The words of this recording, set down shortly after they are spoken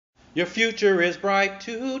Your future is bright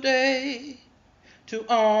today to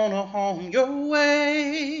own a home your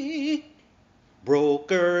way.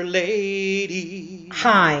 Broker lady.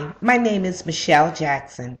 Hi, my name is Michele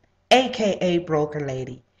Jackson, aka Broker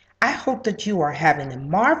Lady. I hope that you are having a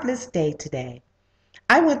marvelous day today.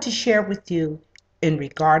 I want to share with you in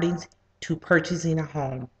regarding to purchasing a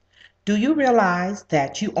home. Do you realize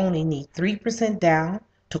that you only need 3% down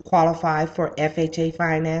to qualify for FHA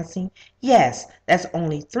financing? Yes, that's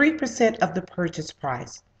only 3% of the purchase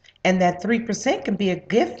price. And that 3% can be a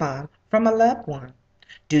gift fund from a loved one.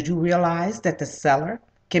 Did you realize that the seller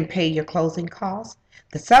can pay your closing costs?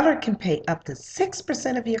 The seller can pay up to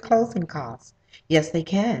 6% of your closing costs. Yes, they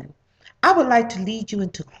can. I would like to lead you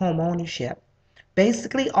into home ownership.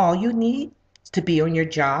 Basically, all you need is to be on your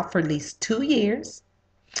job for at least 2 years,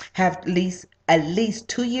 have at least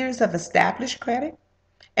 2 years of established credit,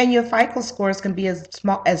 and your FICO scores can be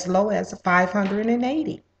as low as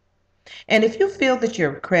 580. And if you feel that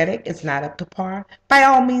your credit is not up to par, by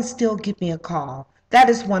all means still give me a call. That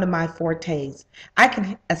is one of my fortes. I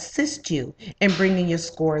can assist you in bringing your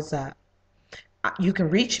scores up. You can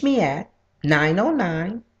reach me at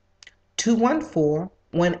 909 214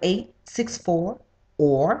 1864,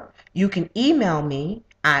 or you can email me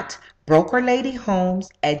at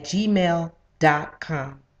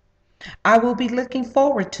brokerladyhomes@gmail.com. I will be looking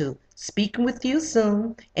forward to speaking with you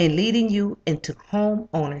soon and leading you into home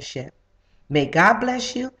ownership. May God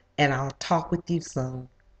bless you, and I'll talk with you soon.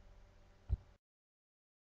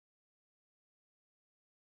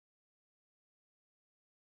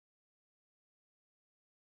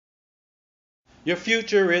 Your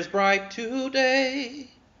future is bright today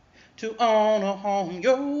to own a home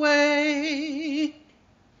your way.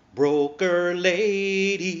 Broker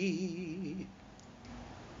lady.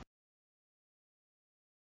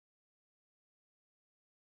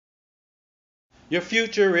 Your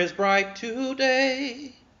future is bright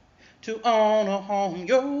today to own a home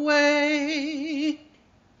your way.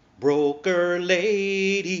 Broker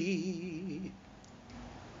lady.